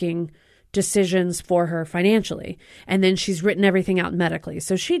making decisions for her financially. And then she's written everything out medically.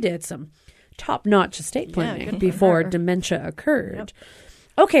 So she did some top-notch estate planning before dementia occurred.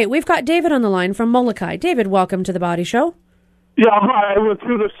 Yep. Okay, we've got David on the line from Molokai. David, welcome to the Body Show. Yeah, hi. I went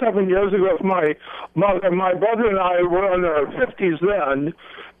through this 7 years ago with my mother. My brother and I were in our 50s then,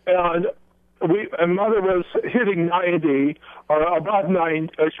 and Mother was hitting 90, or about 90.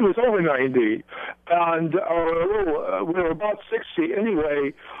 She was over 90, and we were about 60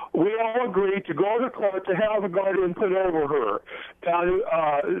 anyway. We all agreed to go to court to have a guardian put over her.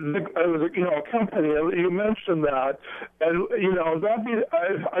 And it was, a company. You mentioned that, and that'd be,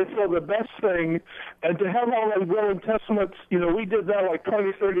 I feel, the best thing. And to have all those will and testaments, we did that like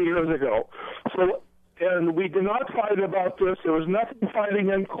 20, 30 years ago. So. And we did not fight about this. There was nothing fighting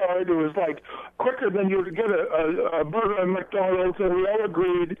in court. It was like quicker than you would get a burger at McDonald's, and we all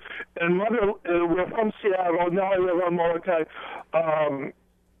agreed. And Mother, we're from Seattle, now I live on Molokai.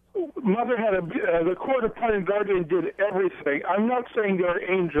 Mother had the court-appointed guardian did everything. I'm not saying they're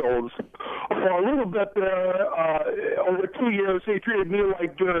angels. For a little bit there, over 2 years, they treated me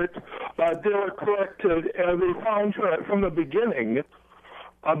like dirt. They were corrected, and they found her from the beginning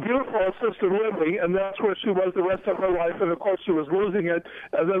a beautiful assisted living, and that's where she was the rest of her life. And, of course, she was losing it.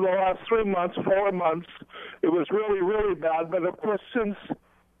 And then the last 3 months, 4 months, it was really, really bad. But, of course, since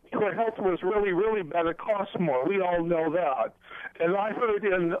her health was really, really bad, it cost more. We all know that. And I heard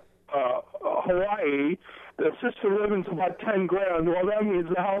in Hawaii the sister living's about $10,000. Well, that means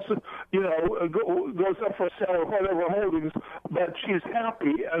the house, goes up for sale or whatever holdings, but she's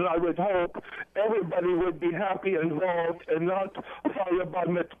happy, and I would hope everybody would be happy involved and not fight about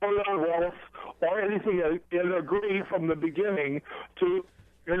material wealth or anything, and agree from the beginning to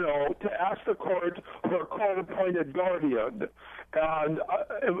ask the court for a court-appointed guardian. And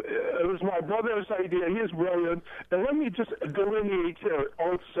it was my brother's idea. He's brilliant. And let me just delineate here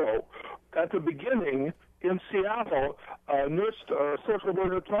also. At the beginning, in Seattle, a nurse, social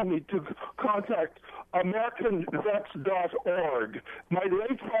worker told me to contact AmericanVets.org. My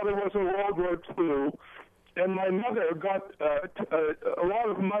late father was in World War II, and my mother got a lot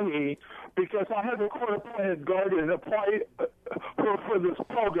of money because I had a court-appointed guardian apply for this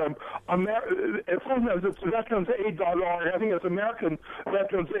program. Sometimes it's VeteransAid.org. I think it's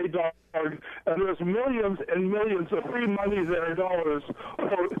AmericanVeteransAid.org. And there's millions and millions of free money there, dollars.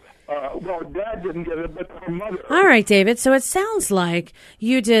 Well, Dad didn't get it, but for Mother. All right, David. So it sounds like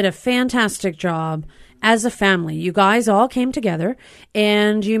you did a fantastic job as a family. You guys all came together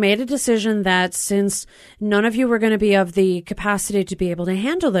and you made a decision that since none of you were going to be of the capacity to be able to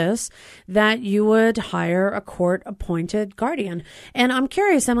handle this, that you would hire a court-appointed guardian. And I'm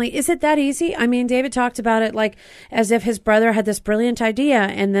curious, Emily, is it that easy? I mean, David talked about it like as if his brother had this brilliant idea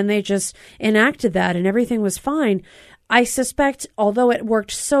and then they just enacted that and everything was fine. I suspect, although it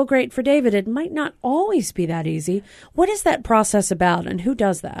worked so great for David, it might not always be that easy. What is that process about and who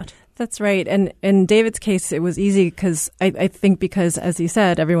does that? That's right. And in David's case, it was easy because I think because, as he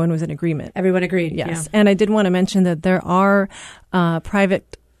said, everyone was in agreement. Everyone agreed. Yes. Yeah. And I did want to mention that there are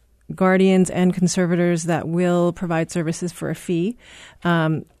private guardians and conservators that will provide services for a fee.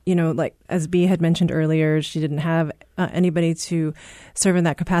 Like as Bea had mentioned earlier, she didn't have anybody to serve in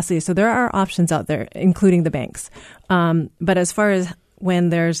that capacity. So there are options out there, including the banks. But as far as when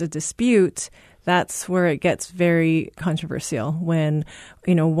there's a dispute, that's where it gets very controversial when,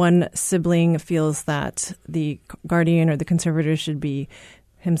 one sibling feels that the guardian or the conservator should be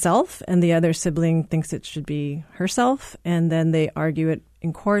himself and the other sibling thinks it should be herself. And then they argue it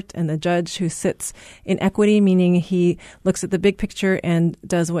in court, and the judge, who sits in equity, meaning he looks at the big picture and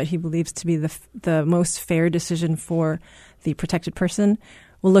does what he believes to be the most fair decision for the protected person,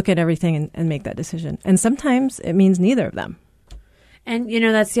 will look at everything and make that decision. And sometimes it means neither of them. And,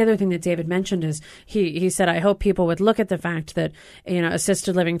 that's the other thing that David mentioned is he said, I hope people would look at the fact that,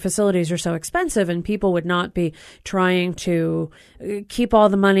 assisted living facilities are so expensive and people would not be trying to keep all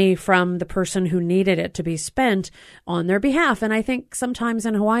the money from the person who needed it to be spent on their behalf. And I think sometimes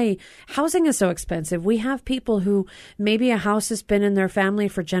in Hawaii, housing is so expensive. We have people who maybe a house has been in their family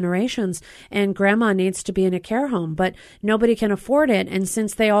for generations and grandma needs to be in a care home, but nobody can afford it. And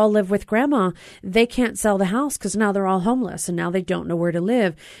since they all live with grandma, they can't sell the house because now they're all homeless and now they don't know where to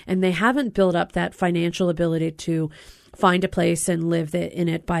live, and they haven't built up that financial ability to find a place and live in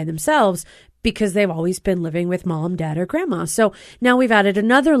it by themselves because they've always been living with mom, dad, or grandma. So now we've added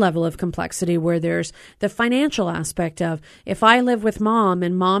another level of complexity where there's the financial aspect of if I live with mom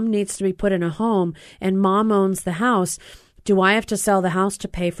and mom needs to be put in a home and mom owns the house, do I have to sell the house to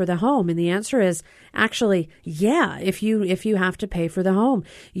pay for the home? And the answer is actually, yeah. If you have to pay for the home,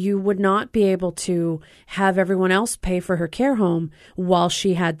 you would not be able to have everyone else pay for her care home while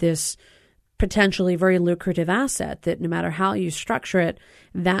she had this potentially very lucrative asset that no matter how you structure it,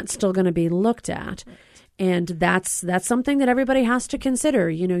 that's still going to be looked at. And that's something that everybody has to consider.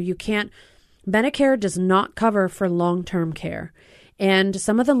 You can't, Medicare does not cover for long-term care. And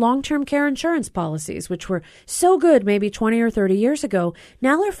some of the long-term care insurance policies, which were so good maybe 20 or 30 years ago,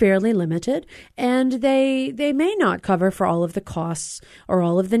 now are fairly limited, and they may not cover for all of the costs or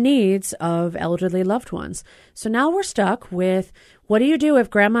all of the needs of elderly loved ones. So now we're stuck with, what do you do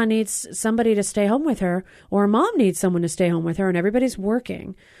if grandma needs somebody to stay home with her or mom needs someone to stay home with her and everybody's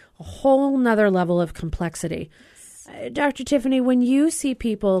working? A whole nother level of complexity. Dr. Tiffany, when you see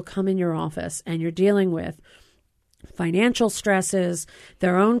people come in your office and you're dealing with financial stresses,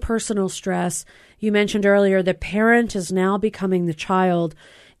 their own personal stress. You mentioned earlier the parent is now becoming the child.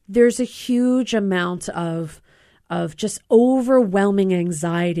 There's a huge amount of just overwhelming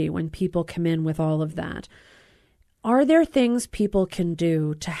anxiety when people come in with all of that. Are there things people can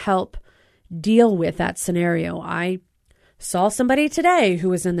do to help deal with that scenario? I saw somebody today who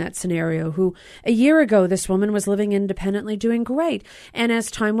was in that scenario who a year ago, this woman was living independently, doing great. And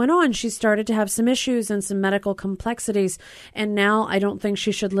as time went on, she started to have some issues and some medical complexities. And now I don't think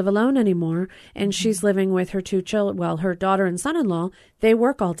she should live alone anymore. And she's living with her two children, well, her daughter and son-in-law. They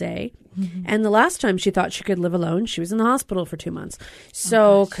work all day. Mm-hmm. And the last time she thought she could live alone, she was in the hospital for 2 months.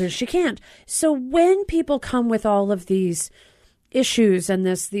 So, because she can't. So when people come with all of these issues and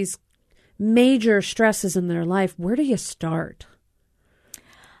these major stresses in their life, where do you start?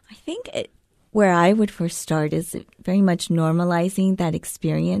 I think where I would first start is very much normalizing that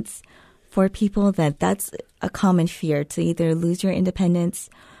experience for people, that's a common fear, to either lose your independence,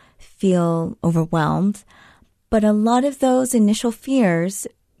 feel overwhelmed. But a lot of those initial fears,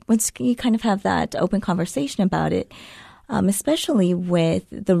 once you kind of have that open conversation about it, especially with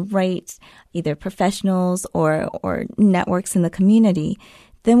the right either professionals or networks in the community,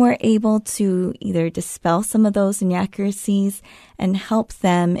 then we're able to either dispel some of those inaccuracies and help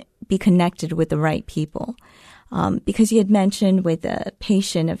them be connected with the right people. Because you had mentioned with a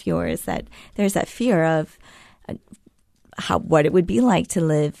patient of yours that there's that fear of what it would be like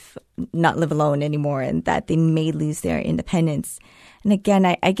to not live alone anymore, and that they may lose their independence. And again,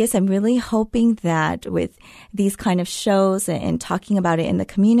 I guess I'm really hoping that with these kind of shows and talking about it in the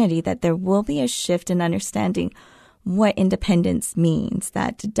community, that there will be a shift in understanding what independence means.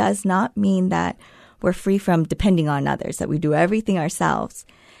 That does not mean that we're free from depending on others, that we do everything ourselves.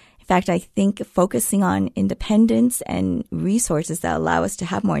 In fact, I think focusing on independence and resources that allow us to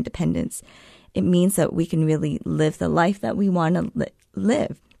have more independence, it means that we can really live the life that we want to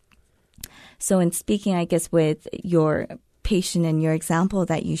live. So in speaking, I guess, with your patient and your example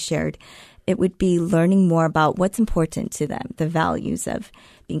that you shared, it would be learning more about what's important to them, the values of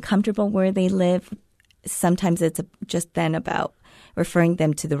being comfortable where they live. Sometimes it's just then about referring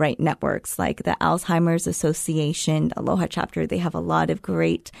them to the right networks, like the Alzheimer's Association, the Aloha chapter. They have a lot of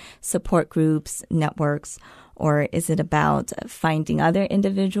great support groups, networks. Or is it about finding other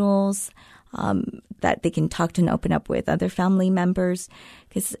individuals that they can talk to and open up with, other family members?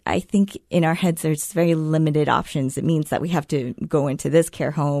 Because I think in our heads there's very limited options. It means that we have to go into this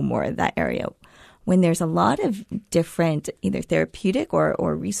care home or that area, when there's a lot of different either therapeutic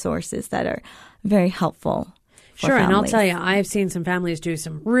or resources that are very helpful. Sure, and I'll tell you, I've seen some families do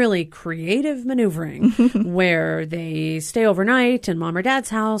some really creative maneuvering where they stay overnight in mom or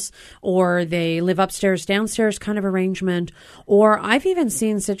dad's house, or they live upstairs, downstairs kind of arrangement. Or I've even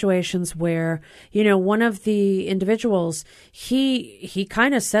seen situations where, one of the individuals, he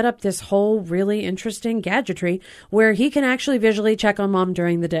kind of set up this whole really interesting gadgetry where he can actually visually check on mom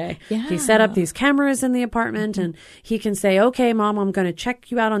during the day. Yeah. He set up these cameras in the apartment, and he can say, okay, mom, I'm going to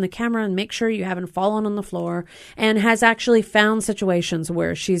check you out on the camera and make sure you haven't fallen on the floor. And has actually found situations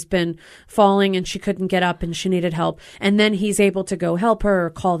where she's been falling and she couldn't get up and she needed help. And then he's able to go help her or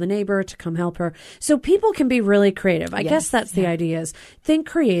call the neighbor to come help her. So people can be really creative. I guess that's the idea, is think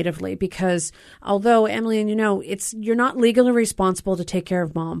creatively, because although, Emily, and you're not legally responsible to take care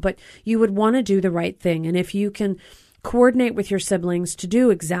of mom, but you would want to do the right thing. And if you can coordinate with your siblings to do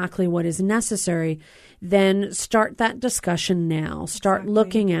exactly what is necessary, then start that discussion now. Start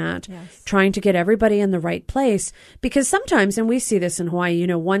looking at trying to get everybody in the right place. Because sometimes, and we see this in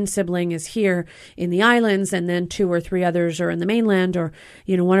Hawaii, one sibling is here in the islands and then 2 or 3 others are in the mainland. Or,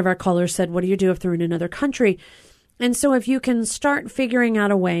 one of our callers said, what do you do if they're in another country? And so if you can start figuring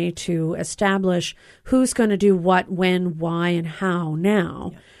out a way to establish who's going to do what, when, why, and how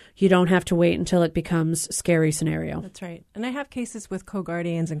now, you don't have to wait until it becomes a scary scenario. That's right. And I have cases with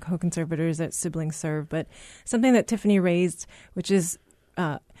co-guardians and co-conservators that siblings serve. But something that Tiffany raised, which is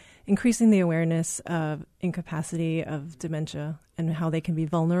increasing the awareness of incapacity, of dementia, and how they can be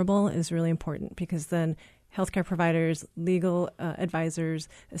vulnerable, is really important, because then healthcare providers, legal advisors,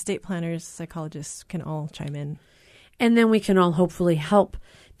 estate planners, psychologists can all chime in. And then we can all hopefully help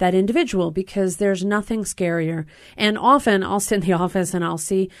that individual, because there's nothing scarier. And often I'll sit in the office and I'll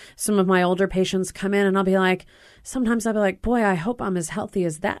see some of my older patients come in, and sometimes I'll be like, boy, I hope I'm as healthy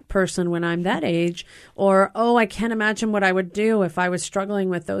as that person when I'm that age. Or, oh, I can't imagine what I would do if I was struggling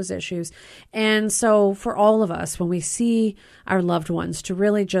with those issues. And so for all of us, when we see our loved ones, to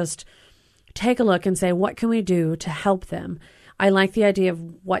really just take a look and say, what can we do to help them? I like the idea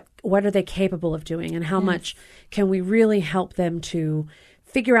of what are they capable of doing, and how much can we really help them to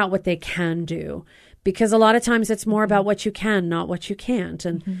figure out what they can do. Because a lot of times it's more about what you can, not what you can't.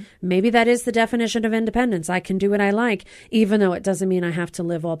 And maybe that is the definition of independence. I can do what I like, even though it doesn't mean I have to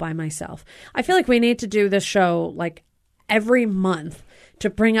live all by myself. I feel like we need to do this show like every month to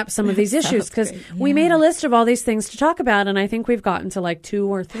bring up some of these issues, because we made a list of all these things to talk about, and I think we've gotten to like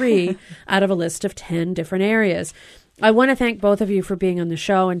 2 or 3 out of a list of 10 different areas. I want to thank both of you for being on the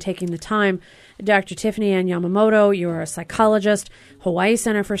show and taking the time Dr. Tiffany Ann Yamamoto, you are a psychologist, Hawaii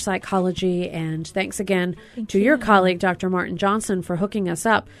Center for Psychology, and thanks again to your colleague, Dr. Martin Johnson, for hooking us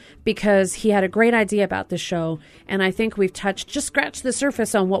up, because he had a great idea about this show, and I think we've just scratched the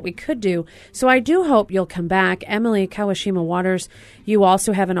surface on what we could do. So I do hope you'll come back. Emily Kawashima-Waters, you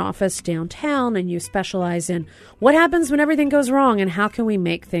also have an office downtown, and you specialize in what happens when everything goes wrong and how can we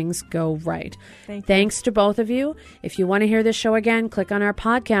make things go right. Thanks to both of you. If you want to hear this show again, click on our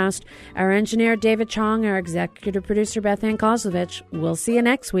podcast. Our engineer, David Chong, our executive producer, Beth Ann Kozlovich. We'll see you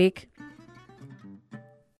next week.